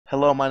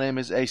Hello, my name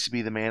is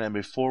acbtheman, and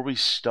before we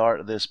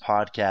start this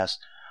podcast,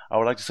 I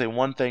would like to say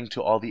one thing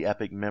to all the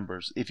Epic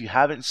members. If you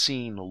haven't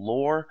seen,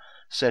 Lore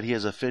said he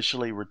has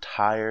officially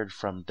retired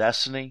from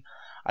Destiny.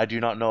 I do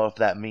not know if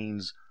that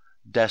means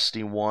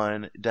Destiny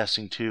 1,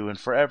 Destiny 2, and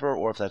forever,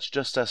 or if that's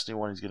just Destiny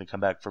 1, he's going to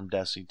come back from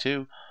Destiny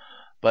 2.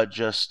 But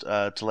just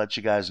to let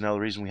you guys know,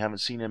 the reason we haven't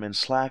seen him in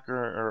Slack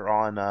or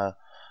on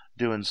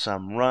doing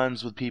some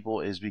runs with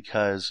people is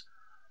because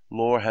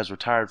Lore has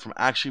retired from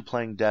actually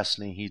playing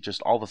Destiny. He just,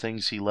 all the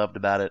things he loved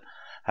about it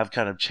have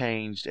kind of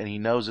changed, and he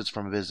knows it's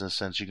from a business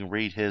sense. You can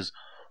read his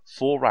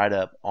full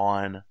write-up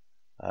on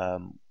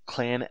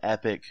Clan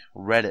Epic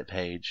Reddit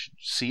page,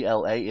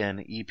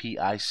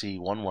 CLANEPIC,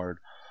 one word,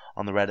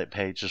 on the Reddit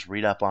page. Just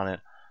read up on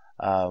it.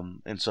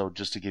 And so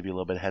just to give you a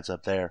little bit of heads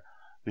up there,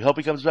 we hope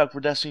he comes back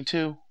for Destiny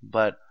 2,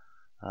 but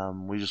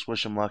we just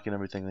wish him luck in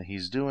everything that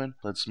he's doing.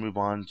 Let's move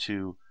on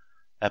to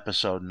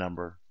episode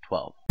number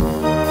 12.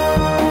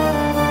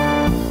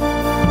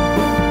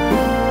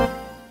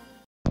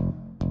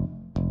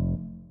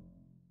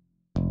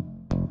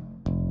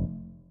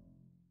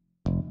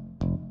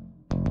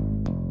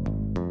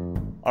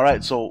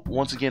 Alright, so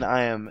once again,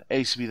 I am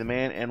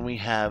acbtheman, and we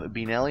have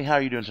bnelly. How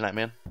are you doing tonight,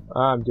 man?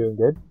 I'm doing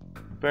good.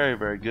 Very,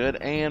 very good.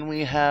 And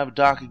we have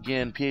Doc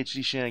again,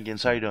 PhD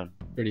Shenanigans. How are you doing?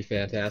 Pretty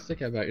fantastic.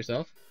 How about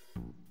yourself?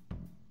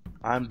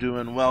 I'm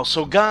doing well.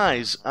 So,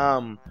 guys,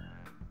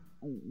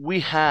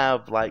 we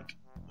have like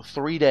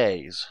 3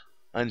 days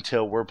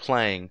until we're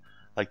playing,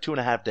 like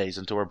 2.5 days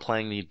until we're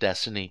playing the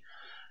Destiny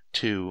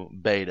 2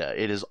 beta.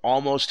 It is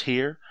almost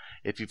here.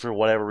 If you, for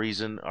whatever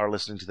reason, are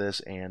listening to this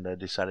and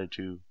decided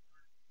to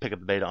pick up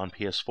the beta on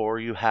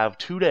PS4, you have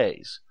 2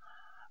 days,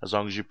 as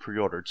long as you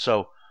pre-ordered.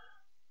 So,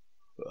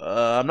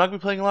 I'm not going to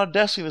be playing a lot of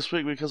Destiny this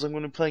week because I'm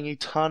going to be playing a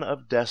ton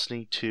of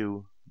Destiny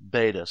 2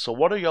 beta. So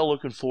what are y'all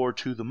looking forward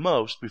to the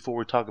most before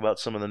we talk about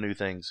some of the new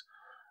things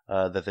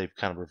that they've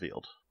kind of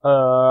revealed?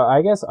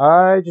 I guess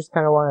I just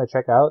kind of want to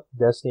check out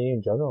Destiny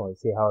in general and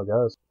see how it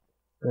goes.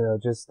 You know,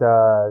 just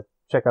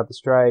check out the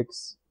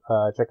strikes,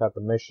 check out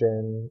the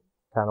mission.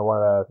 Kind of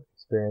want to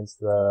experience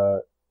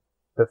the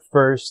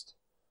first,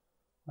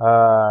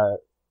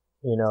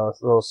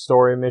 little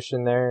story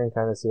mission there and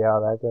kind of see how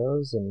that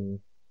goes, and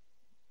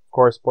of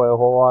course play a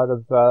whole lot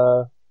of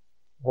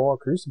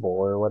Crucible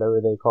or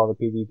whatever they call the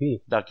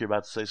PvP. Doc, you're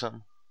about to say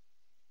something?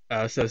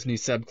 So those new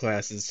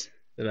subclasses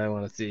that I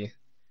want to see.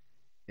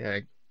 Yeah,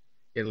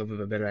 get a little bit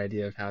of a better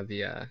idea of how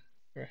the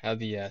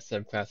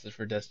subclasses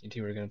for Destiny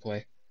 2 are going to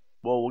play.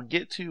 Well, we'll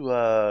get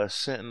to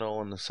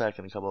Sentinel in a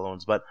second, a couple of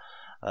ones, but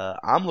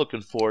I'm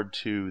looking forward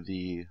to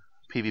the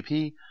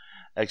PvP,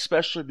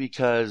 especially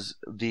because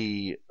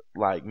the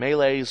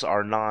melees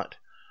are not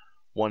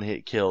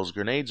one-hit kills,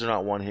 grenades are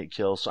not one-hit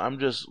kills, so I'm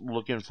just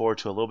looking forward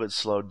to a little bit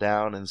slowed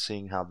down and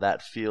seeing how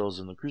that feels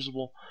in the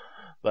Crucible.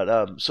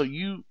 But so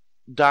you,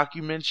 Doc,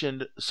 you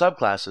mentioned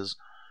subclasses,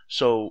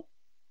 so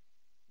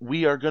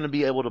we are going to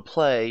be able to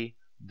play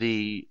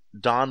the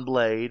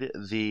Dawnblade,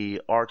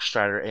 the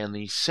Arcstrider, and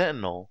the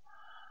Sentinel,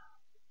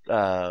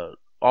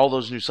 all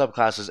those new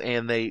subclasses,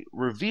 and they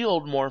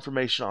revealed more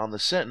information on the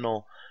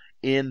Sentinel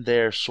in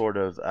their sort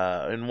of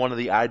in one of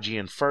the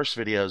IGN first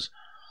videos.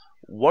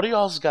 What are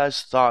y'all's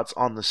guys' thoughts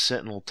on the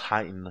Sentinel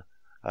Titan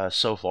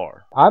so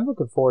far? I'm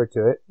looking forward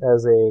to it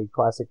as a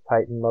classic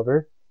Titan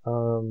lover.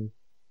 I'm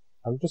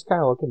just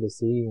kind of looking to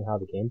see how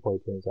the gameplay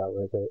turns out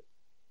with it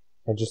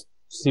and just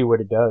see what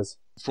it does.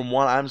 From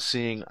what I'm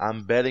seeing,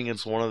 I'm betting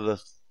it's one of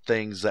the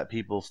things that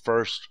people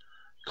first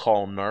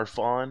call nerf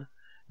on.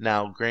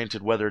 Now,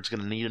 granted, whether it's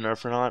going to need a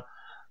nerf or not,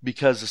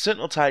 because the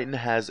Sentinel Titan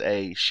has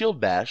a shield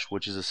bash,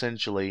 which is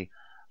essentially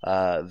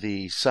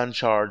the sun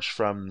charge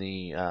from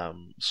the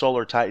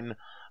Solar Titan,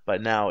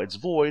 but now it's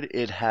void.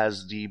 It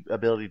has the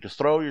ability to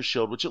throw your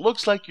shield, which it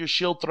looks like your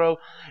shield throw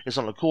is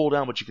on a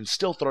cooldown, but you can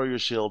still throw your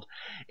shield.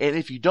 And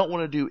if you don't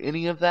want to do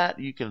any of that,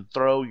 you can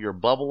throw your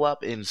bubble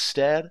up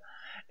instead.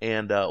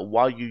 And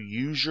while you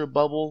use your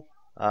bubble,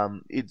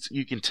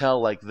 you can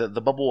tell like the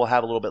bubble will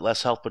have a little bit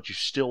less health, but you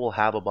still will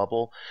have a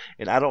bubble.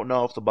 And I don't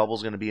know if the bubble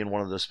is going to be in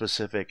one of the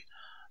specific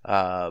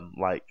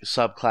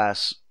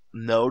subclass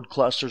node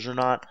clusters or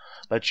not,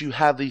 but you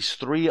have these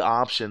 3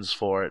 options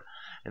for it,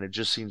 and it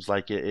just seems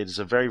like it is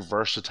a very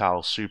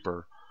versatile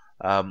super.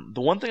 The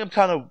one thing I'm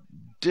kind of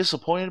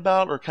disappointed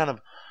about, or kind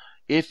of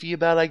iffy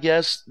about, I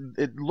guess,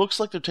 it looks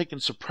like they're taking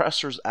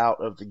suppressors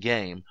out of the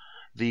game.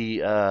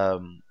 The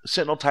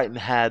Sentinel Titan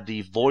had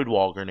the Void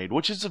Wall grenade,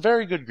 which is a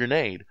very good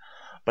grenade,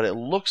 but it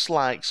looks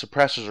like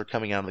suppressors are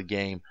coming out of the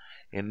game,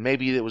 and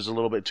maybe it was a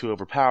little bit too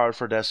overpowered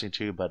for Destiny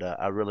 2, but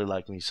I really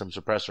like me some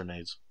suppressor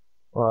nades.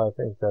 Well, I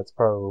think that's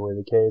probably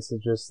the case.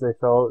 It just, they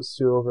felt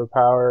too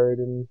overpowered,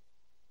 and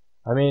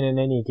I mean, in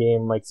any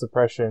game, like,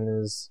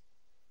 suppression is,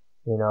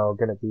 going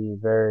to be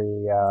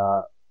very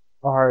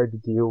hard to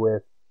deal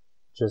with,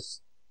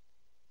 just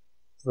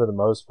for the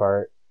most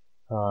part.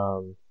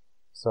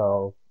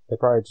 So they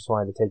probably just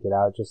wanted to take it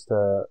out just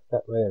to,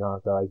 that way they don't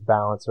have to, like,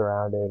 balance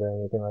around it or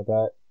anything like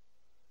that.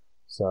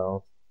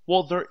 So.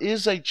 Well, there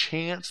is a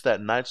chance that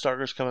Night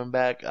Stalker's coming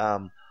back.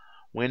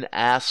 when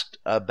asked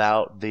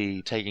about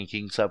the Taken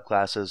King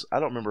subclasses, I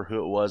don't remember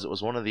who it was. It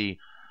was one of the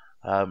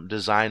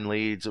design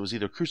leads. It was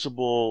either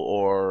Crucible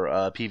or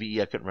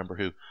PvE. I couldn't remember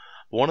who.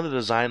 But one of the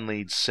design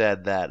leads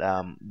said that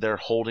they're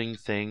holding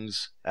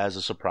things as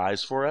a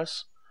surprise for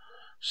us.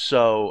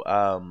 So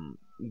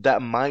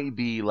that might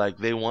be like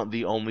they want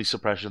the only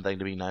suppression thing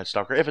to be Night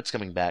Stalker if it's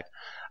coming back.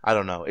 I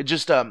don't know. It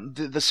just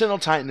the Sentinel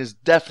Titan is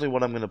definitely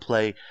what I'm going to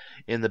play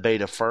in the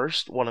beta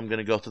first. What I'm going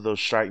to go through those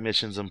strike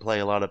missions and play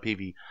a lot of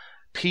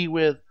PvP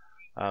with.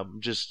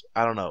 Just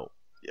I don't know.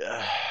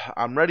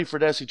 I'm ready for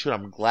Destiny 2.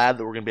 And I'm glad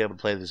that we're going to be able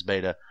to play this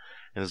beta,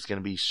 and it's going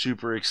to be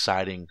super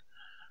exciting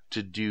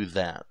to do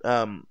that.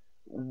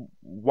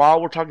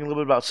 While we're talking a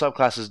little bit about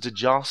subclasses,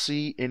 did y'all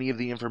see any of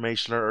the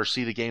information or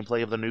see the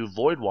gameplay of the new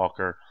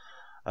Voidwalker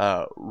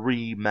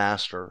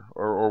remaster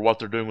or what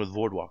they're doing with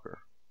Voidwalker?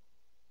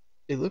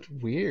 It looked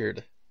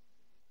weird,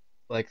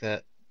 like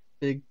that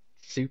big,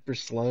 super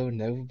slow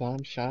Nova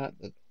Bomb shot.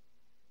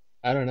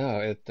 I don't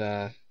know.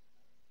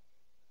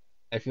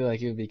 I feel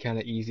like it would be kind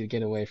of easy to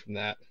get away from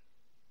that.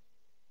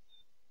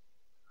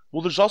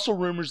 Well, there's also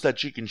rumors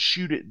that you can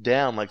shoot it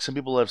down. Like some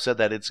people have said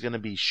that it's going to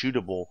be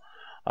shootable.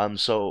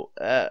 So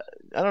I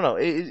don't know.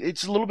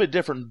 It's a little bit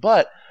different,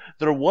 but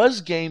there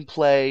was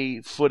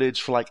gameplay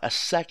footage for like a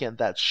second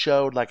that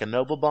showed like a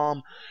Nova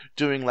Bomb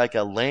doing like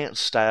a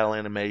Lance style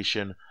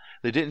animation.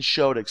 They didn't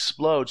show it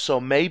explode,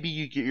 so maybe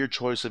you get your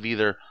choice of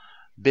either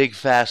big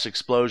fast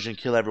explosion,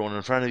 kill everyone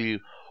in front of you,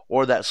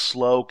 or that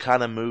slow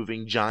kind of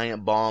moving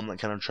giant bomb that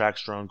kind of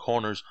tracks around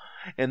corners.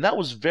 And that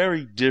was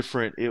very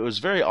different. It was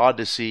very odd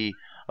to see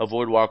a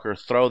Voidwalker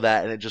throw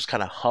that and it just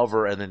kind of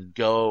hover and then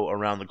go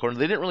around the corner.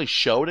 They didn't really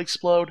show it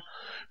explode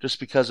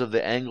just because of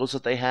the angles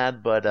that they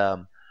had, but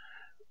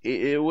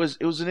it was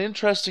an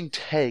interesting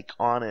take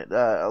on it.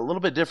 A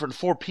little bit different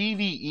for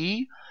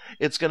PvE.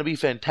 It's going to be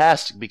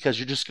fantastic because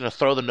you're just going to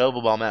throw the Nova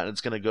Bomb out and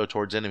it's going to go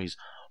towards enemies.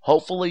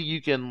 Hopefully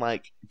you can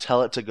like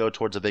tell it to go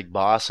towards a big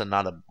boss and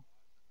not a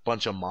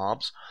bunch of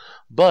mobs.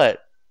 But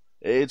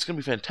it's going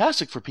to be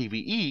fantastic for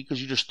PvE because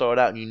you just throw it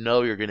out and you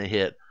know you're going to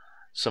hit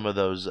some of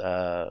those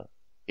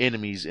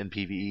enemies in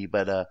PvE.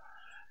 But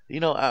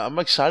I'm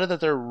excited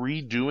that they're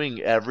redoing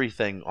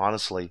everything,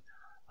 honestly,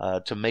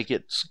 to make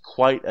it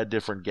quite a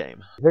different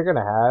game. They're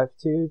gonna have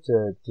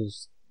to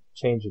just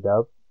change it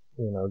up,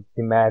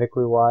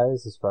 thematically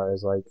wise, as far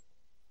as like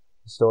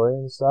story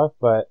and stuff.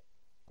 But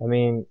I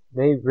mean,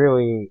 they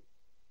really,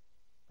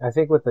 I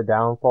think with the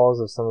downfalls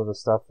of some of the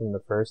stuff from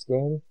the first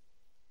game,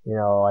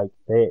 like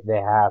they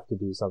have to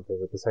do something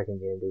with the second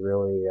game to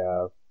really,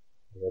 I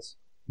guess,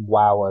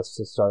 wow us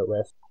to start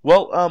with.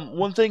 Well,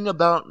 one thing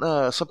about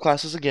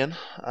subclasses again,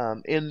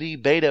 in the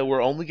beta,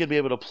 we're only going to be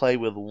able to play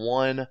with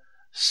one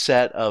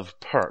set of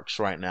perks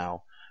right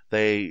now.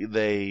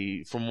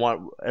 They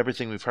from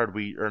everything we've heard,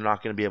 we are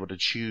not going to be able to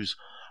choose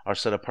our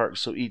set of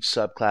perks, so each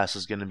subclass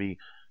is going to be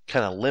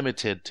kind of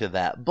limited to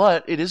that.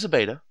 But it is a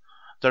beta.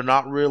 They're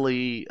not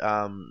really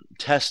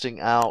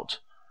testing out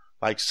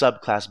like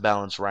subclass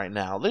balance right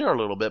now. They are a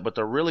little bit, but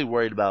they're really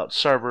worried about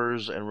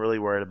servers and really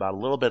worried about a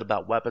little bit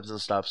about weapons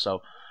and stuff.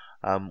 So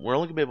we're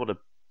only going to be able to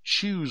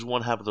choose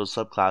one half of those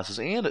subclasses,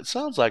 and it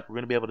sounds like we're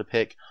going to be able to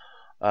pick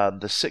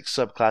the 6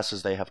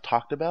 subclasses they have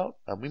talked about.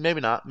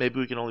 Maybe not. Maybe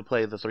we can only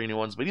play the 3 new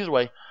ones. But either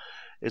way,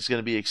 it's going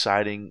to be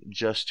exciting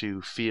just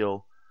to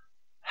feel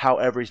how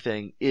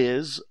everything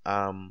is.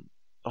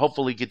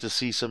 Hopefully get to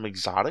see some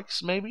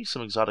exotics, maybe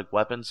some exotic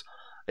weapons.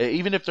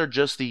 Even if they're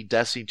just the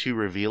Destiny 2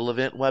 reveal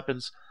event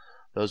weapons,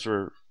 those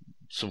were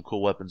some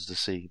cool weapons to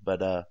see.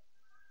 But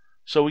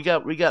so we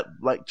got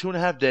like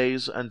 2.5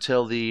 days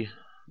until the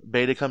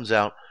beta comes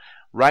out.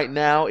 Right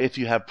now, if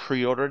you have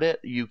pre-ordered it,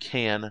 you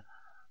can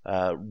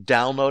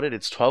download it.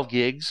 It's 12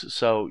 gigs,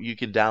 so you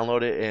can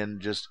download it and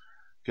just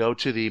go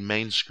to the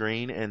main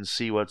screen and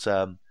see what's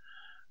going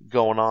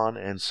on.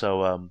 And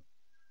so,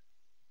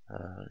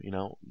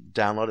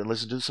 download it and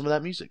listen to some of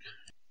that music.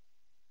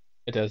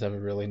 It does have a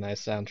really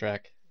nice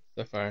soundtrack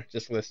so far.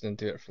 Just listening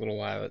to it for a little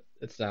while,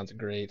 it sounds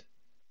great.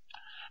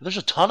 There's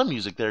a ton of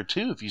music there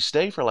too. If you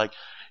stay for like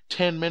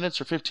 10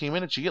 minutes or 15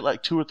 minutes, you get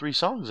like 2 or 3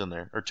 songs in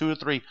there, or 2 or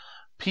 3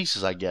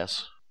 pieces, I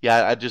guess.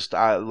 Yeah,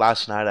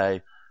 last night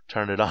I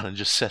turned it on and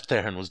just sat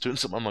there and was doing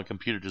something on my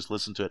computer, just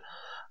listened to it.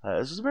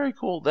 This is very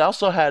cool. They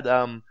also had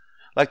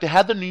they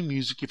had the new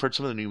music. You've heard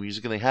some of the new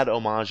music, and they had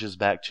homages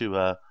back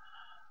to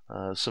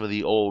some of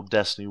the old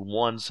Destiny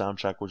 1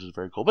 soundtrack, which is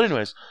very cool. But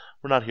anyways,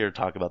 we're not here to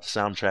talk about the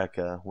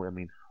soundtrack.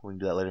 We can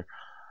do that later.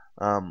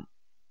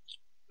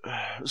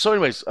 So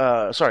anyways,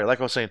 sorry, like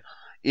I was saying,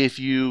 if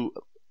you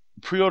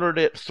pre-ordered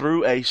it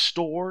through a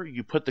store,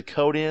 you put the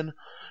code in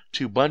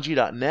to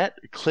bungie.net,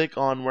 click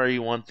on where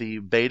you want the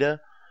beta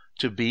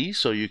to be.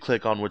 So you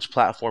click on which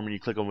platform and you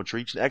click on which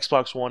region.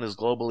 Xbox One is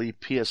globally.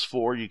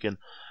 PS4, you can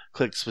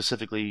click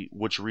specifically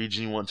which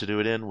region you want to do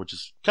it in, which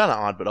is kind of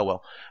odd, but oh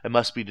well. It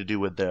must be to do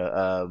with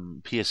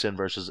the PSN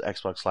versus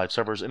Xbox Live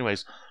servers.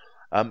 Anyways,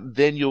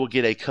 Then you will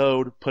get a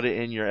code, put it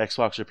in your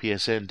Xbox or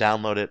PSN,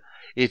 download it.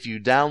 If you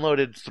download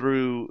it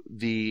through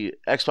the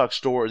Xbox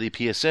Store or the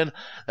PSN,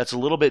 that's a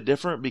little bit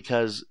different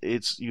because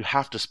you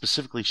have to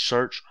specifically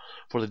search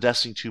for the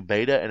Destiny 2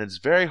 beta, and it's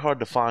very hard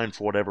to find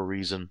for whatever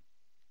reason.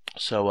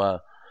 So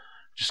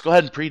just go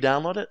ahead and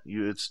pre-download it.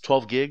 It's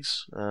 12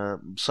 gigs.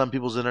 Some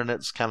people's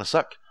internets kind of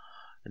suck,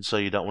 and so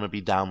you don't want to be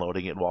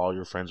downloading it while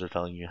your friends are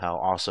telling you how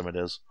awesome it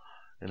is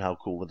and how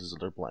cool it is that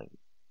they're playing.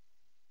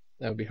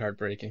 That would be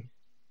heartbreaking.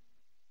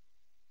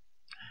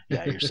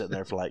 Yeah, you're sitting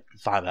there for like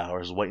 5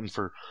 hours waiting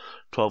for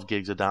 12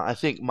 gigs of down. I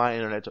think my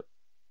internet took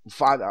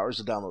 5 hours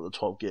to download the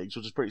 12 gigs,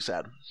 which is pretty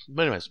sad.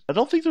 But anyways, I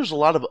don't think there's a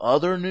lot of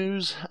other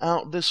news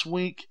out this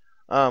week.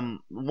 One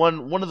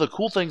of the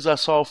cool things I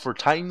saw for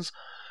Titans,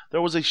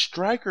 there was a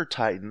Striker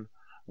Titan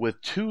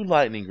with 2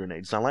 lightning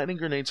grenades. Now, lightning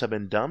grenades have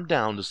been dumbed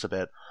down just a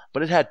bit,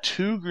 but it had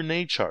 2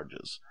 grenade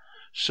charges.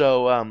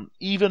 So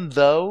even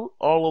though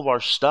all of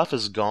our stuff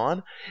is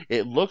gone,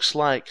 it looks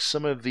like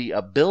some of the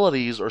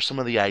abilities or some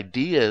of the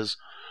ideas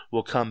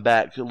will come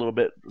back a little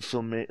bit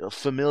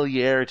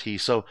familiarity.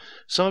 So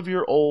some of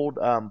your old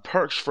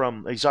perks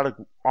from exotic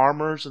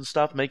armors and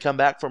stuff may come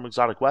back, from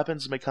exotic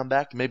weapons may come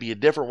back, maybe a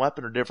different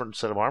weapon or different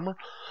set of armor.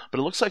 But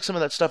it looks like some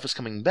of that stuff is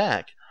coming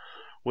back,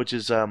 which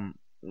is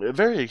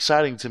very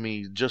exciting to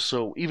me, just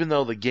so even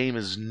though the game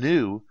is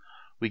new,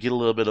 we get a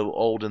little bit of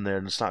old in there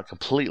and it's not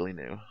completely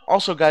new.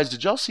 Also, guys,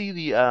 did y'all see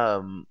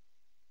the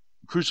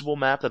Crucible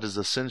map that is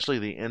essentially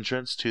the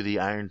entrance to the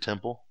Iron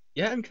Temple?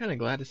 Yeah, I'm kind of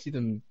glad to see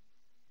them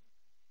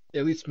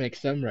at least make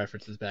some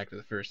references back to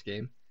the first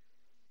game.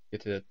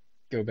 Get to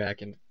go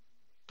back and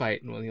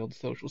fight in one of the old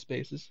social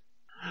spaces.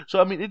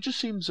 So I mean, it just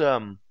seems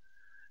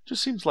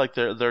like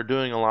they're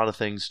doing a lot of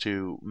things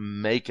to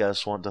make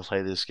us want to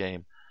play this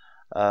game.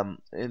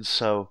 And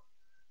so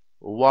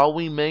while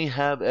we may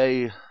have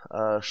a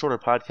shorter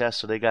podcast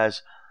today,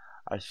 guys,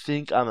 I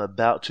think I'm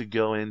about to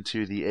go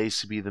into the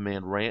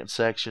acbtheman rant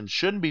section.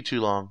 Shouldn't be too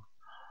long.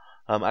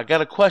 I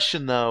got a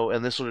question though,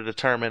 and this will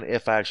determine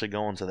if I actually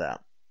go into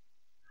that.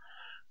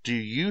 Do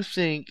you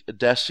think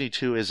Destiny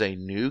 2 is a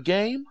new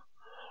game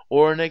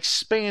or an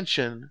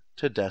expansion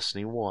to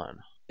Destiny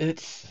 1?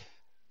 It's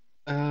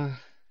a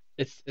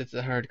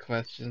hard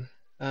question.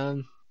 A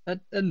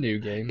new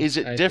game. Is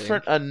it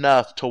different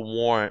enough to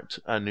warrant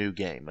a new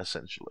game,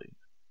 essentially?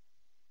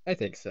 I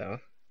think so.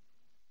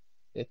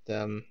 I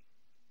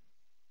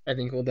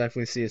think we'll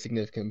definitely see a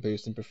significant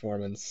boost in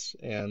performance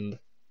and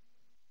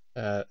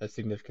a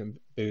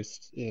significant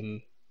boost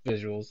in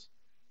visuals.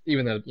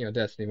 Even though,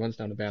 Destiny 1's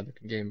not a bad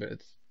looking game,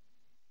 but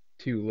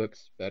 2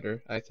 looks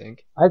better, I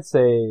think. I'd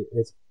say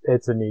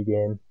it's a new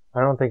game.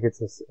 I don't think it's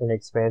an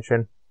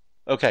expansion.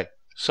 Okay,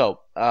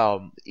 so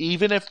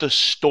even if the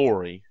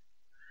story,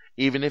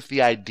 even if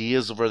the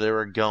ideas of where they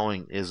were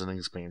going is an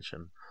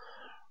expansion,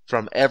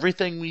 from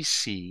everything we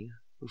see,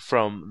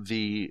 from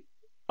the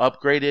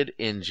upgraded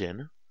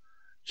engine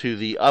to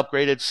the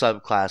upgraded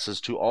subclasses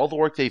to all the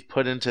work they've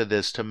put into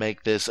this to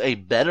make this a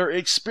better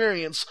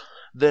experience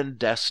than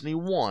Destiny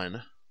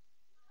 1,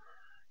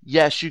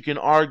 yes, you can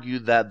argue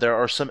that there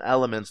are some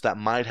elements that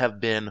might have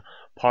been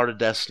part of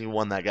Destiny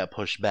 1 that got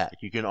pushed back.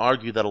 You can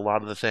argue that a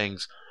lot of the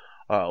things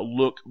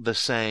look the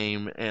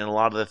same and a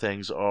lot of the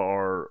things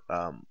are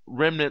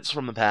remnants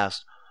from the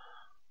past.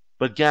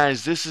 But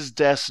guys, this is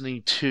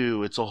Destiny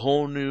 2. It's a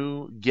whole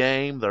new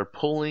game. They're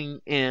pulling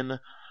in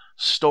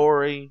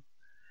story.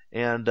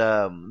 And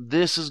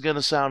this is going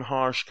to sound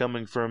harsh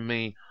coming from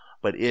me,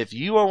 but if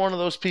you are one of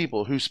those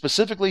people who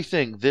specifically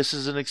think this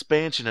is an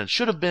expansion and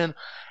should have been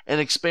an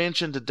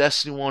expansion to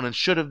Destiny 1 and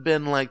should have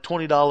been like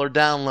 $20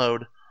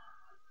 download,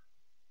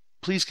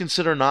 please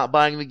consider not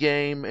buying the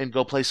game and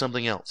go play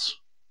something else.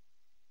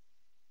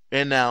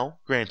 And now,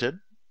 granted,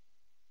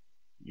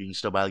 you can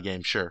still buy the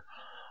game, sure.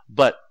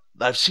 But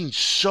I've seen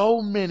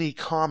so many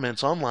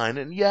comments online,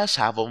 and yes,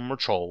 half of them are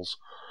trolls,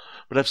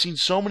 but I've seen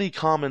so many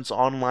comments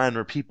online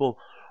where people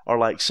are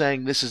like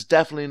saying this is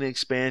definitely an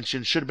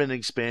expansion, should have been an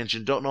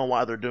expansion, don't know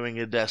why they're doing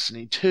a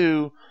Destiny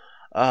 2.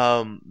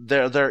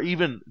 They're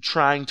even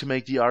trying to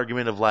make the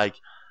argument of like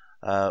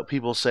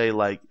people say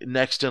like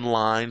next in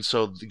line,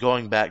 so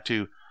going back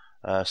to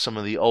some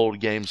of the old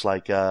games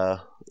like I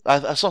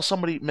saw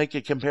somebody make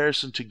a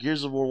comparison to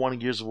Gears of War 1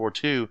 and Gears of War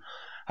 2,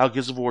 how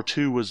Gears of War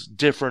 2 was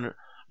different,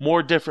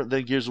 more different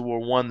than Gears of War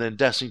 1 than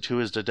Destiny 2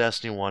 is to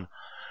Destiny 1.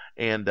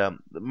 And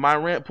my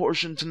rant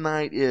portion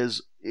tonight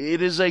is,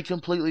 it is a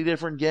completely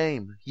different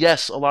game.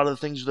 Yes, a lot of the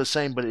things are the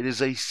same, but it is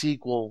a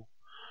sequel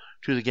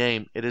to the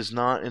game. It is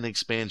not an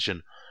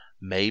expansion.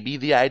 Maybe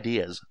the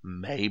ideas,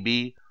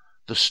 maybe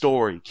the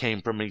story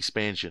came from an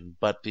expansion,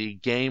 but the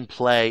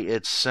gameplay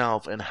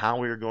itself and how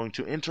we are going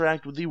to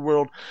interact with the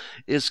world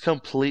is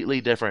completely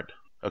different.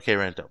 Okay,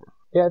 rant over.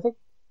 Yeah,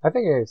 I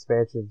think an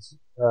expansion's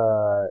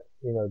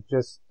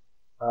just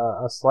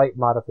a slight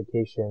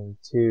modification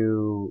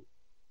to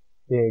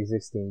the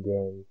existing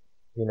game.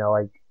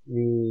 Like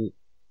the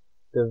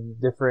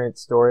different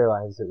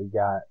storylines that we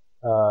got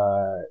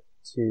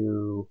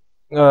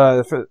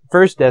for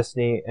first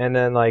Destiny, and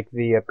then like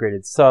the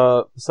upgraded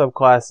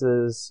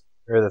subclasses,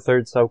 or the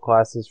third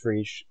subclasses for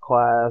each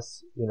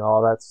class,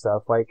 all that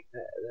stuff. Like,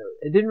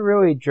 it didn't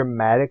really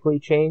dramatically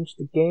change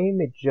the game,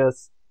 it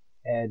just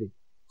added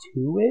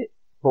to it.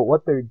 But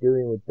what they're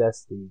doing with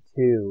Destiny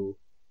 2,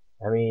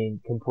 I mean,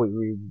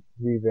 completely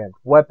revamped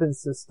weapon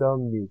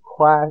system, new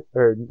class,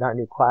 or not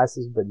new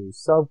classes, but new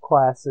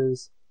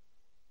subclasses,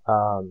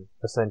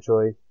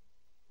 essentially.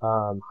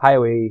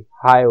 Highly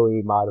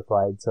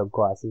modified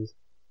subclasses.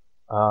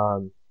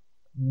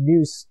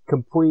 New,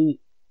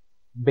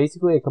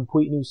 basically a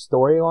complete new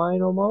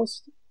storyline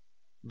almost.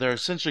 They're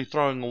essentially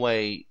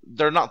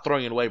they're not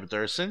throwing it away, but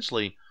they're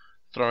essentially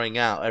throwing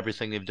out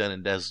everything they've done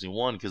in Destiny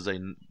 1 because they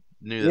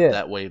knew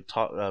that way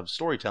of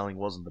storytelling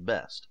wasn't the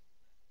best.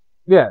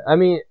 Yeah, I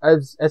mean,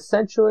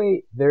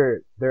 essentially,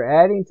 they're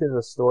adding to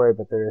the story,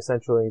 but they're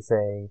essentially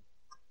saying,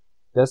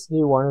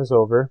 Destiny 1 is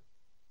over.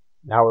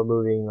 Now we're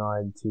moving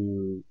on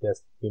to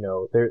this,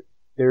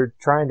 they're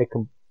trying to,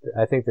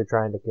 I think they're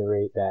trying to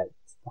create that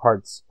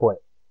hard split.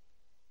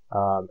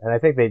 And I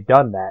think they've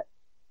done that,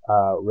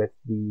 with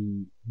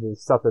the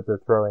stuff that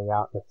they're throwing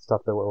out, the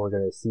stuff that we're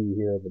going to see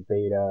here in the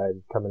beta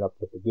and coming up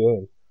with the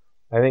game.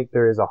 I think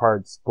there is a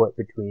hard split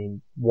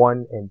between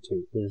 1 and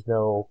 2.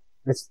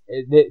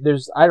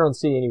 I don't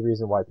see any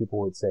reason why people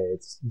would say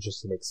it's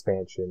just an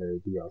expansion or a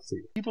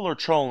DLC. People are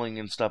trolling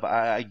and stuff.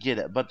 I get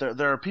it, but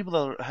there are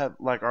people that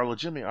are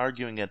legitimately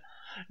arguing it.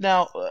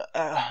 Now,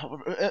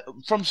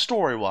 from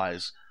story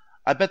wise,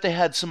 I bet they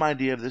had some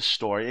idea of this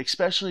story,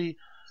 especially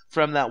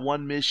from that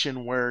one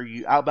mission where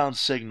you outbound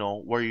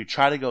signal, where you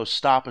try to go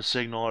stop a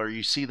signal, or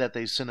you see that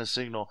they send a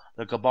signal.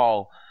 The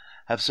Cabal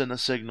have sent a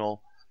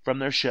signal from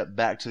their ship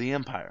back to the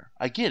Empire.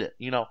 I get it.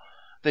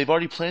 They've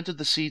already planted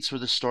the seeds for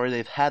the story.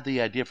 They've had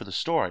the idea for the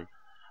story.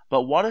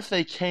 But what if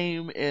they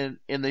came in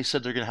and they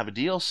said they're going to have a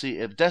DLC?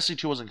 If Destiny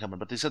 2 wasn't coming,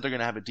 but they said they're going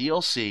to have a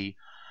DLC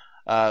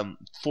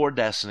for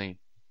Destiny.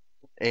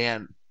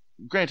 And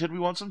granted, we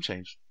want some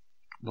change.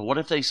 But what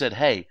if they said,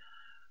 hey,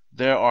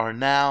 there are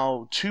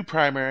now 2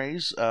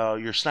 primaries.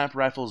 Your sniper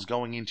rifle is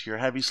going into your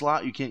heavy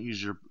slot. You can't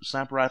use your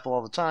sniper rifle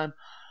all the time.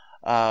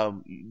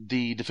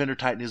 The Defender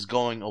Titan is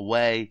going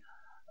away.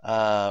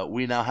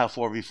 We now have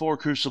 4v4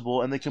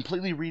 Crucible, and they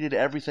completely redid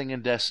everything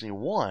in Destiny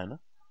 1.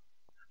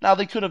 Now,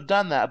 they could have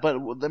done that, but,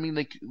 I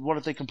mean, what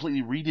if they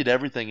completely redid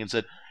everything and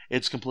said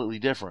it's completely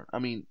different? I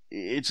mean,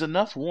 it's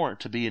enough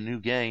warrant to be a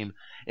new game,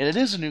 and it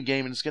is a new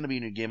game, and it's going to be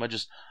a new game.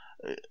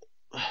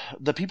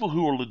 The people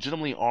who are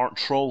legitimately aren't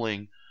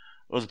trolling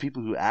are the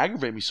people who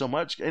aggravate me so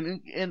much,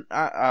 and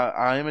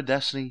I am a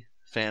Destiny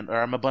fan,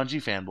 or I'm a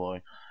Bungie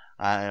fanboy.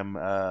 I am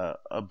a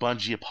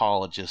Bungie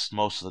apologist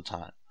most of the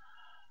time.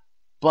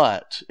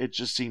 But it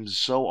just seems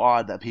so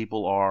odd that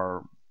people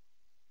are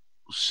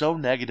so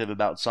negative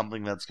about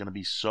something that's going to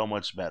be so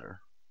much better.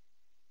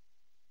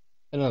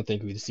 I don't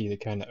think we'd see the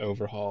kind of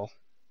overhaul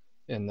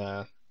in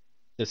the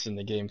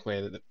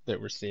gameplay that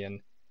we're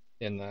seeing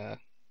in the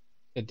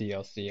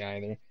DLC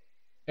either.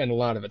 And a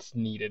lot of it's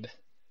needed.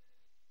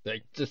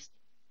 Like, just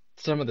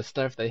some of the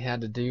stuff they had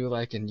to do,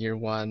 like in year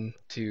 1,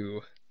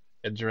 to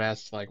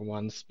address like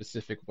one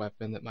specific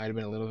weapon that might have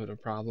been a little bit of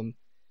a problem.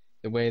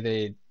 The way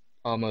they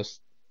almost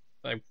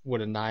would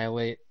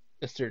annihilate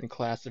a certain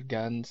class of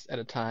guns at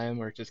a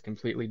time, or just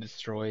completely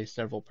destroy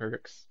several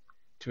perks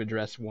to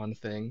address one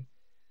thing.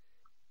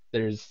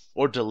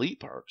 Or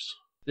delete perks.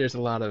 There's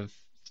a lot of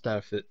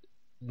stuff that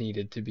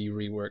needed to be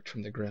reworked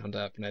from the ground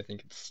up, and I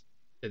think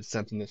it's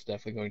something that's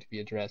definitely going to be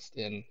addressed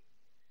in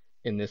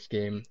this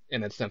game,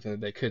 and it's something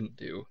that they couldn't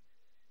do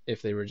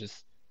if they were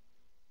just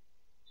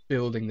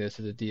building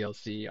this as a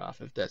DLC off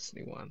of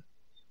Destiny 1.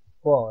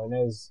 Well,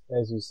 and as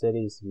you said,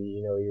 ECB,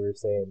 you were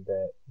saying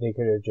that they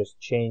could have just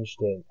changed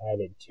it,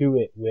 added to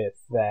it with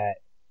that,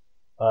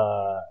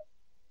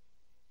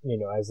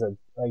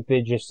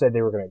 they just said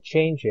they were going to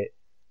change it.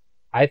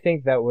 I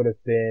think that would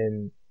have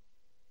been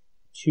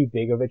too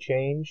big of a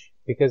change,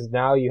 because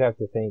now you have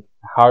to think,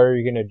 how are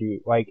you going to do,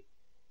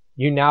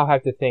 you now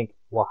have to think,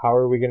 well, how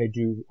are we going to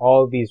do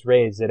all of these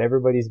raids that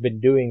everybody's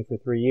been doing for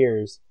 3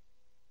 years,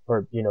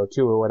 or,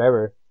 2 or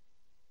whatever.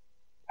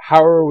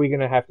 How are we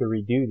going to have to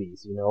redo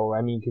these,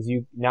 I mean, because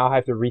you now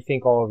have to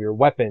rethink all of your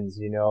weapons,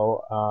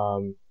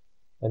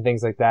 and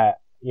things like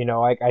that.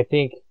 I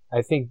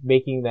think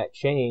making that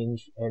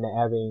change and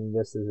having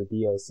this as a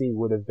DLC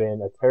would have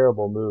been a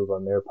terrible move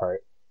on their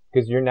part.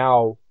 Because you're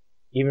now,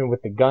 even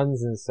with the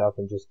guns and stuff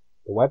and just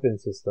the weapon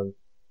system,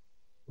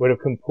 would have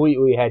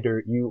completely had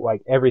to,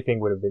 everything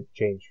would have been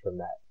changed from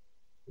that.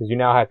 Because you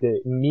now have to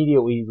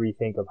immediately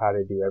rethink of how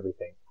to do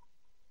everything.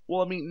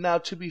 Well, I mean, now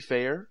to be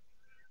fair,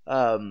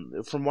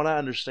 from what I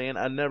understand,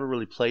 I never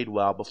really played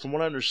WoW, but from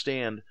what I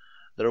understand,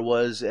 there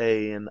was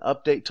an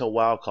update to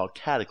WoW called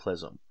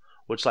Cataclysm,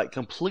 which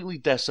completely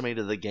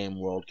decimated the game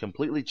world,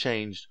 completely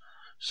changed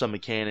some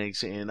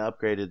mechanics and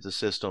upgraded the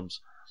systems.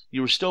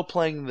 You were still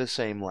playing the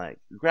same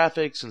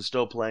graphics and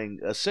still playing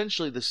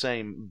essentially the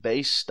same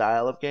base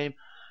style of game,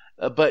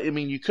 but I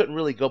mean, you couldn't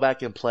really go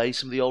back and play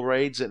some of the old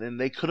raids, and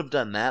they could have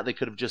done that. They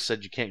could have just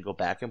said you can't go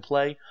back and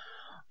play.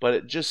 But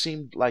it just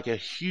seemed like a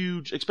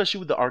huge, especially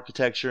with the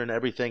architecture and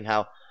everything,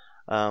 how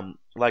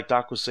Like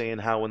Doc was saying,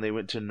 how when they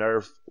went to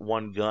nerf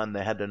one gun,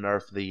 they had to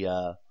nerf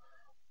the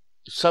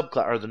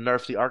subclass or the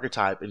nerf the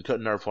archetype and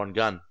couldn't nerf one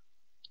gun.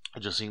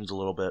 It just seems a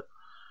little bit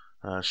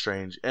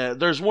strange.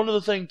 There's one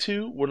other thing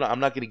too. I'm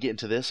not going to get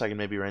into this. I can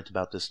maybe rant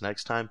about this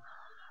next time.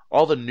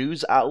 All the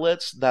news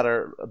outlets that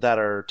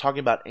are talking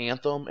about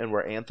Anthem and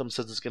where Anthem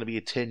says it's going to be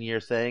a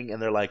 10-year thing,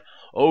 and they're like,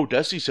 "Oh,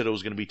 Destiny said it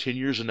was going to be 10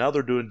 years, and now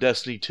they're doing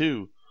Destiny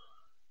 2."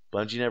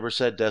 Bungie never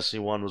said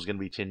Destiny 1 was going to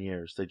be 10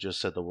 years. They just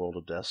said the world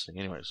of Destiny.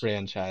 Anyways,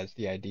 Franchise,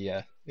 the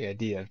idea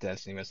of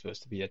Destiny was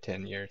supposed to be a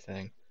 10-year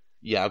thing.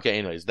 Yeah. Okay.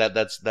 Anyways,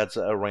 that's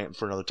a rant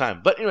for another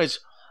time. But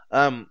anyways,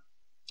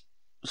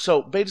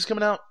 so beta's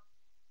coming out.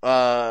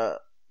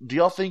 Do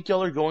y'all think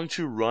y'all are going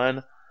to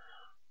run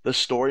the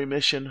story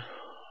mission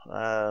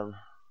a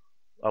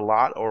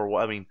lot, or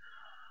I mean,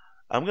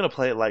 I'm gonna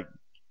play it like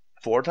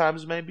 4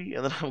 times maybe,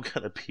 and then I'm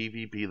gonna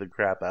PvP the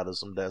crap out of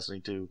some Destiny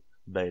 2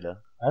 beta.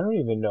 I don't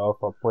even know if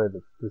I'll play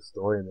the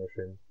story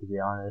mission, to be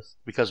honest.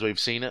 Because we've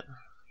seen it?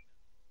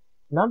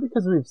 Not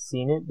because we've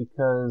seen it,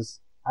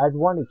 because I'd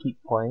want to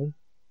keep playing.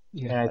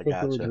 Yeah, and I think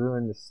it would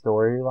ruin the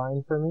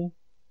storyline for me.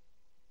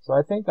 So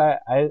I think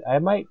I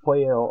might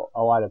play a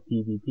lot of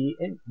PvP,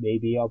 and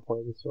maybe I'll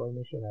play the story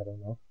mission, I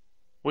don't know.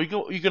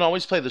 Well, you can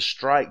always play the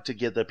strike to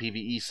get the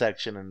PvE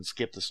section and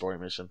skip the story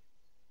mission.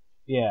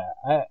 Yeah,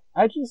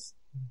 I just,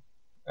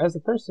 as a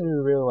person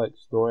who really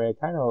likes story, I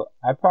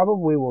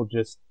probably will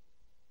just,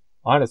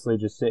 honestly,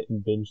 just sit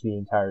and binge the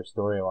entire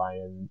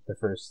storyline in the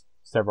first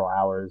several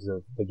hours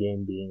of the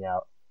game being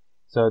out.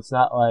 So it's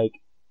not like,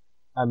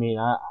 I mean,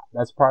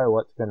 that's probably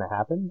what's going to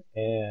happen,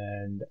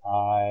 and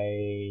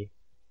I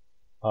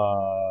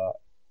kind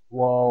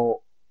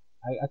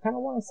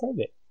of want to save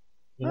it.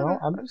 You know, like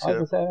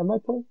I said,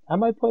 I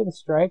might play the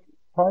strike,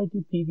 probably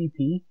do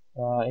PvP,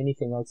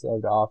 anything else they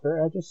have to offer.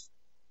 I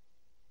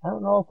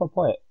don't know if I'll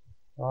play it.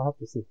 I'll have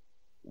to see.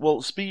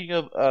 Well, speaking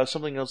of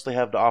something else they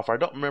have to offer, I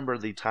don't remember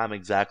the time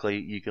exactly.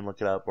 You can look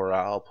it up, or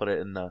I'll put it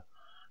in the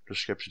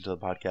description to the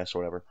podcast or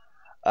whatever.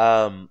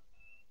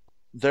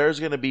 There's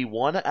going to be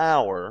 1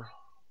 hour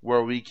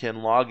where we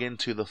can log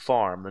into the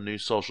farm, the new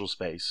social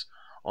space,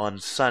 on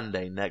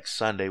Sunday, next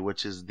Sunday,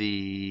 which is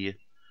the...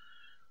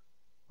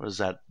 What is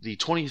that? The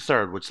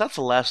 23rd, which that's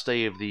the last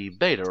day of the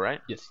beta,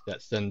 right? Yes,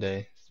 that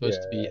Sunday. It's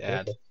supposed to be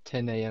at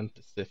 10 a.m.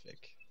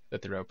 Pacific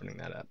that they're opening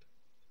that up.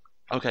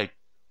 Okay.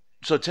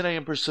 So 10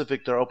 a.m.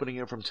 Pacific, they're opening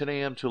it from 10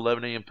 a.m. to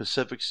 11 a.m.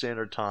 Pacific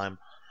Standard Time.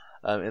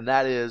 And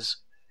that is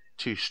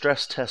to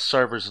stress test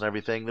servers and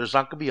everything. There's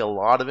not going to be a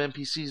lot of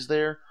NPCs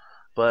there,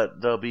 but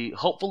there'll be,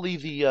 hopefully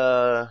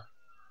the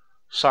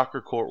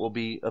soccer court will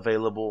be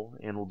available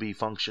and will be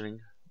functioning.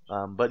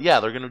 But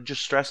yeah, they're going to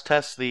just stress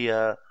test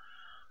the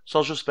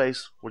social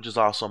space, which is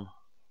awesome.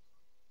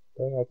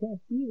 Dang, I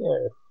can't be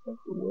there. I have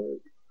to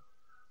work.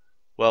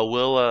 Well,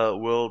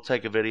 we'll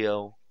take a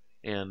video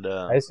and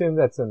I assume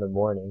that's in the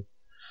morning.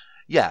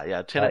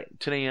 Yeah, 10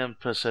 a.m.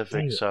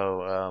 Pacific,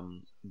 so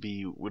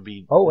would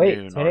be oh wait,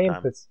 noon 10 a.m.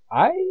 Pacific.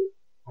 I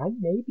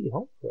may be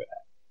home for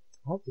that.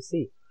 I'll have to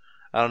see.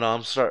 I don't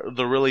know.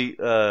 The really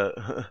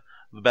the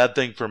bad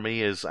thing for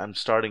me is I'm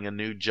starting a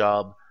new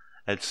job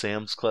at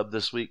Sam's Club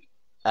this week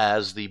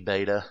as the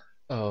beta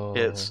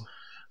hits.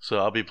 So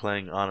I'll be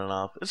playing on and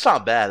off. It's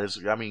not bad.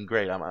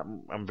 Great.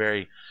 I'm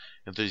very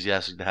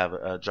enthusiastic to have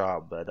a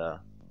job, but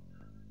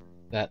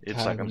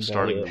it's like I'm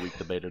starting the week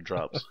the beta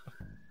drops.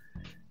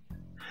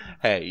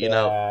 Hey, you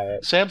know,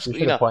 Sam's. We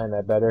should have planned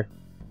that better.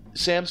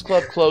 Sam's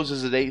Club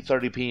closes at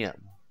 8:30 p.m.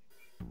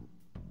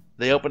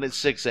 They open at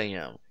 6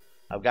 a.m.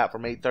 I've got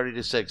from 8:30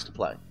 to 6 to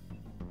play.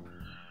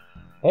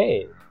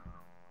 Hey,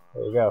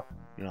 there you go.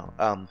 You know.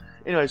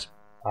 Anyways.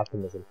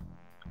 Optimism.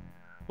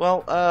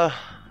 Well,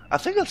 I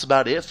think that's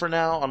about it for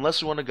now,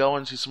 unless we want to go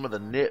into some of the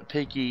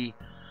nitpicky,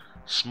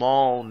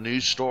 small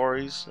news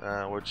stories,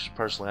 which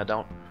personally I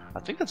don't. I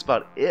think that's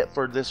about it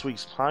for this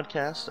week's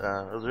podcast.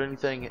 Is there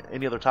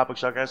any other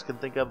topics y'all guys can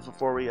think of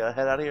before we head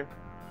out of here?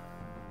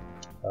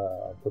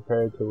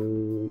 Prepared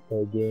to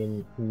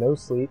gain no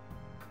sleep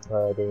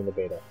during the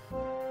beta.